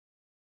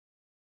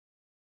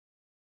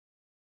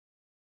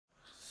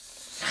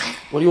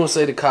What do you want to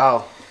say to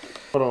Kyle?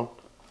 Hold on.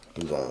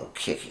 You gonna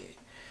kick it.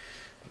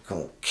 You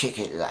gonna kick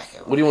it like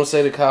it. What do you want to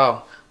say to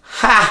Kyle?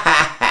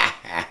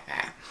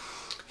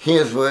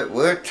 Here's what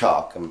we're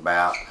talking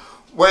about.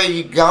 Where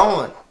you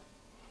going?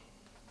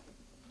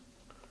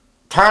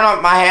 Turn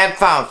up my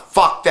headphones.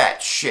 Fuck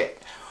that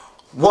shit.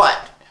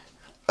 What?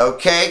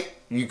 Okay?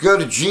 You go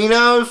to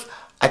Gino's?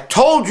 I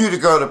told you to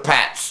go to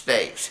Pat's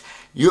Steaks.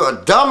 You're a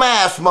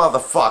dumbass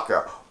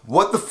motherfucker.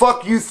 What the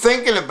fuck you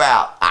thinking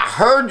about? I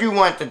heard you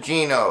went to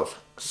Gino's.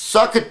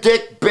 Suck a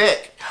dick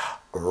bick.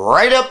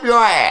 Right up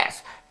your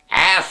ass.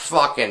 Ass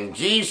fucking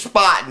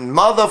G-spotting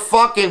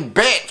motherfucking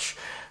bitch.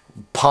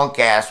 Punk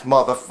ass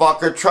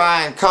motherfucker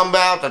try and come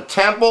out the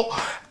temple.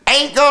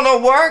 Ain't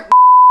gonna work.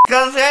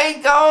 Cause they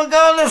ain't gonna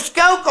go to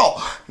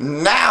Skokel.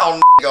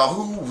 Now, nigga,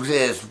 who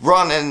is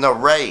running the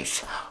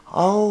race?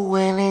 Oh,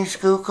 Winnie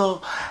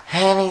Skokel,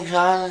 and he's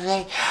on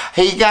the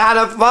he got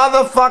a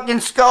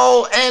motherfucking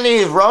skull, and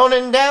he's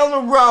running down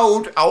the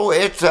road. Oh,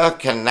 it's a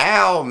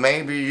canal.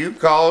 Maybe you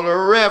call it a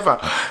river.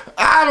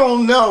 I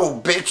don't know,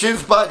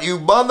 bitches, but you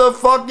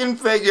motherfucking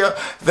figure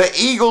the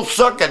Eagles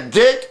suck a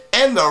dick,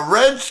 and the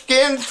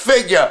Redskins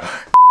figure.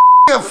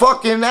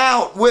 Fucking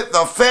out with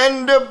the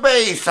Fender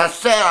bass. I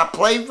said I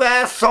play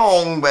fast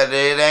song, but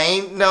it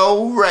ain't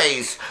no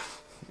race.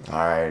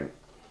 Alright,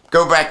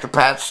 go back to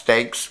Pat's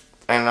Steaks,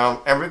 and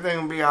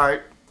everything will be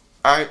alright.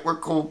 Alright, we're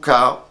cool,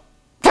 Kyle.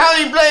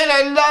 Tony Blade,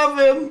 I love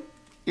him.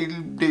 He's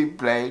a deep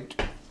blade.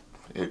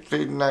 It's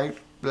a nice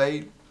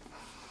blade.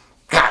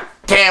 God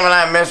damn it,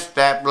 I missed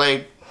that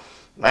blade.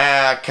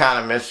 I kind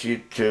of miss you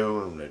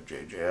too, and the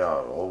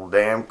JJ, whole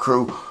damn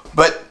crew.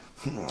 But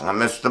I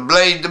miss the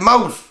blade the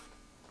most.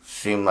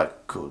 Seemed like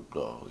a cool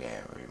dog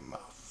area in my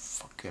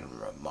fucking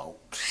remote.